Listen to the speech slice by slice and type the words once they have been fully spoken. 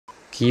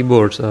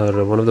Keyboards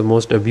are one of the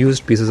most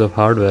abused pieces of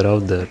hardware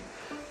out there.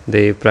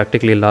 They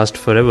practically last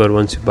forever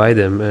once you buy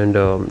them, and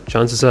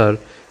chances are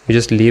you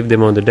just leave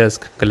them on the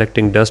desk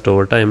collecting dust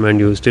over time and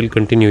you still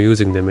continue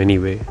using them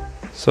anyway.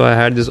 So I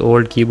had this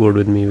old keyboard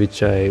with me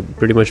which I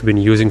pretty much been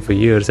using for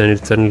years, and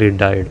it suddenly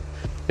died.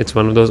 It's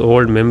one of those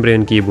old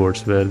membrane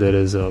keyboards where there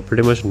is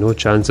pretty much no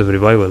chance of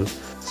revival.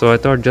 So I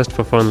thought, just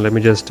for fun, let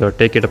me just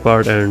take it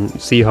apart and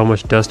see how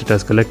much dust it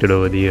has collected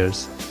over the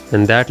years.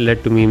 And that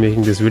led to me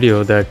making this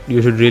video that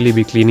you should really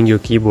be cleaning your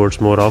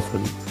keyboards more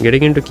often.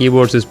 Getting into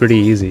keyboards is pretty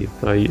easy.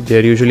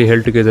 They're usually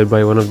held together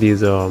by one of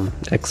these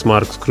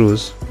X-mark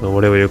screws, or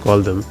whatever you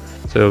call them.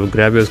 So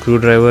grab your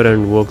screwdriver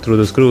and work through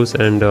the screws,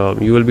 and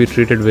you will be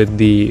treated with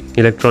the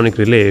electronic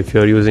relay if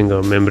you're using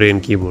a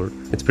membrane keyboard.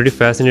 It's pretty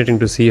fascinating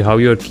to see how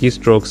your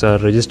keystrokes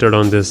are registered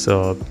on this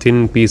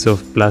thin piece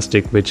of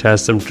plastic which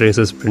has some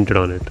traces printed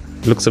on it.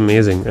 It looks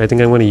amazing. I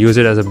think I'm going to use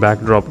it as a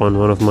backdrop on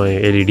one of my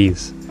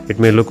LEDs. It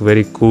may look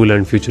very cool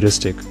and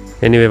futuristic.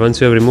 Anyway, once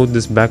you have removed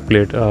this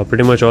backplate,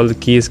 pretty much all the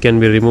keys can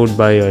be removed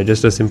by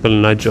just a simple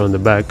nudge on the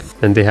back,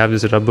 and they have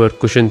this rubber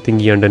cushion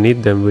thingy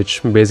underneath them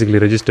which basically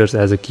registers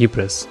as a key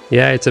press.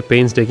 Yeah, it's a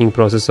painstaking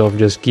process of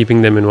just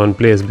keeping them in one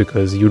place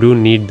because you do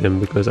need them,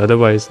 because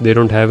otherwise they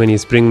don't have any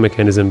spring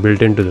mechanism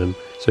built into them.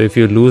 So if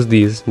you lose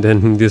these,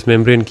 then this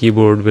membrane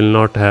keyboard will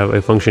not have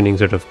a functioning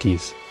set of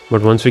keys.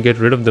 But once we get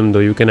rid of them though,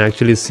 you can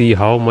actually see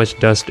how much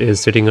dust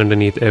is sitting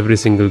underneath every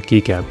single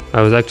keycap.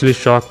 I was actually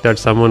shocked that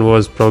someone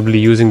was probably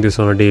using this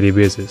on a daily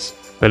basis.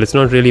 Well, it's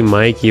not really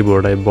my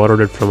keyboard, I borrowed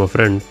it from a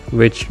friend,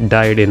 which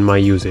died in my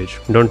usage.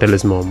 Don't tell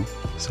his mom.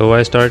 So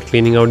I started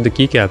cleaning out the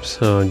keycaps,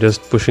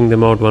 just pushing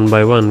them out one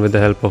by one with the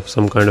help of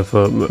some kind of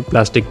a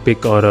plastic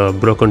pick or a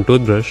broken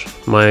toothbrush.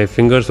 My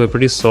fingers were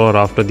pretty sore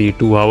after the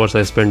 2 hours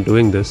I spent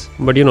doing this.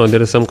 But you know,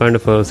 there is some kind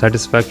of a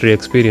satisfactory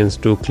experience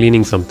to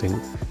cleaning something.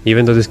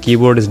 Even though this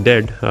keyboard is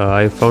dead,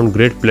 I found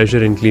great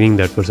pleasure in cleaning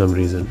that for some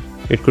reason.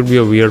 It could be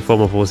a weird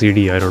form of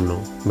OCD, I don't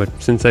know. But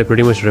since I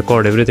pretty much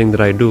record everything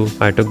that I do,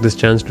 I took this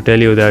chance to tell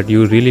you that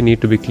you really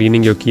need to be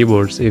cleaning your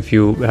keyboards if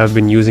you have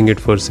been using it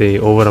for say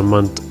over a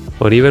month,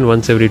 or even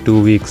once every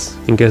 2 weeks,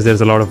 in case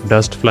there's a lot of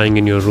dust flying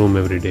in your room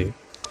every day.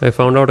 I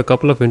found out a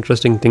couple of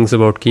interesting things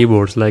about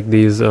keyboards, like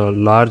these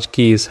large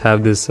keys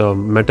have this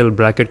metal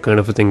bracket kind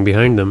of a thing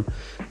behind them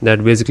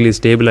that basically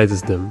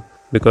stabilizes them.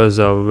 Because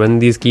when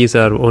these keys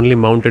are only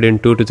mounted in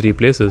 2 to 3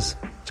 places,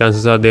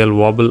 chances are they'll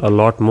wobble a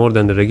lot more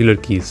than the regular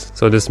keys.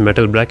 So this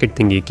metal bracket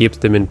thingy keeps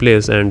them in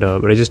place and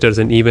registers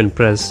an even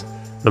press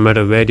no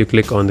matter where you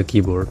click on the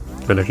keyboard.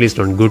 Well, at least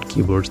on good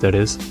keyboards, that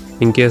is.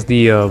 In case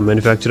the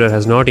manufacturer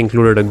has not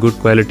included a good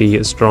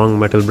quality strong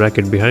metal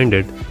bracket behind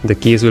it, the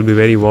keys will be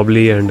very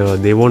wobbly and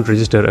they won't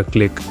register a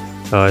click,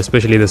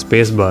 especially the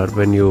space bar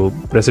when you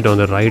press it on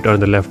the right or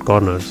the left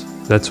corners.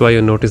 That's why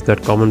you notice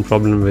that common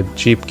problem with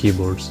cheap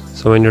keyboards.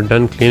 So when you're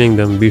done cleaning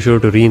them, be sure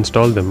to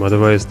reinstall them,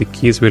 otherwise the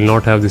keys will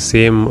not have the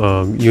same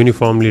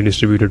uniformly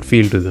distributed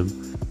feel to them,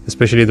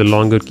 especially the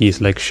longer keys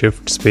like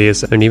Shift,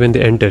 Space and even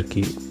the Enter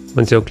key.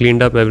 Once you've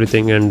cleaned up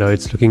everything and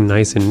it's looking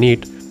nice and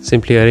neat,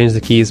 simply arrange the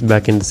keys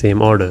back in the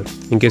same order.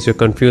 In case you're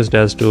confused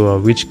as to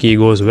which key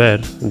goes where,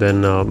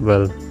 then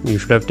well, you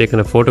should have taken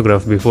a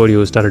photograph before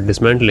you started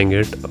dismantling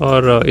it,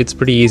 or it's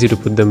pretty easy to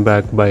put them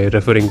back by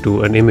referring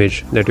to an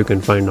image that you can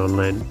find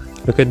online.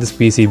 Look at this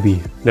PCB.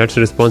 That's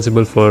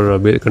responsible for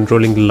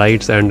controlling the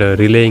lights and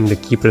relaying the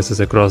key presses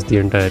across the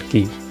entire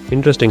key.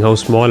 Interesting how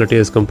small it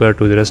is compared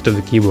to the rest of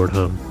the keyboard,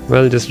 huh?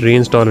 Well, just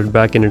reinstall it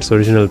back in its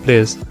original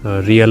place,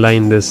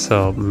 realign this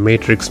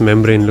matrix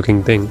membrane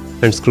looking thing,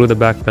 and screw the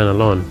back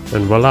panel on,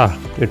 and voila,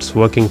 it's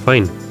working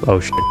fine. Oh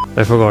shit,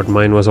 I forgot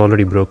mine was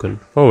already broken.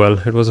 Oh well,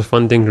 it was a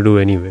fun thing to do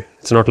anyway.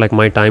 It's not like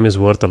my time is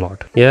worth a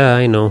lot. Yeah,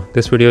 I know,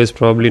 this video is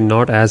probably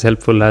not as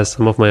helpful as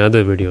some of my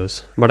other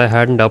videos, but I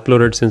hadn't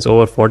uploaded since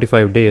over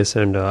 45 days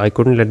and I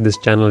couldn't let this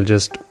channel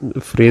just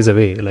freeze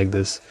away like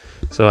this.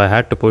 So I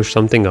had to push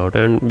something out,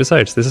 and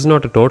besides, this is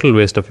not a total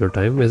waste of your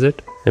time, is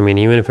it? I mean,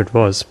 even if it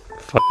was,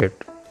 fuck it.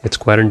 It's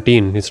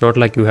quarantine, it's not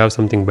like you have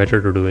something better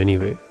to do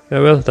anyway. Yeah,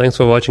 well, thanks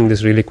for watching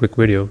this really quick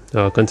video.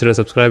 Consider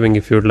subscribing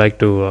if you'd like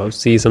to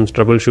see some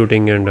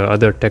troubleshooting and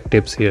other tech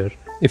tips here.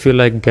 If you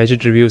like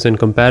gadget reviews and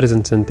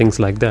comparisons and things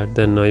like that,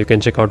 then you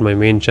can check out my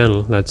main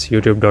channel, that's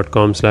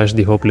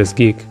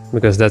youtube.com/thehopelessgeek,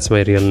 because that's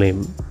my real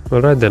name.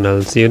 Alright then,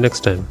 I'll see you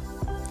next time.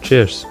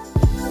 Cheers.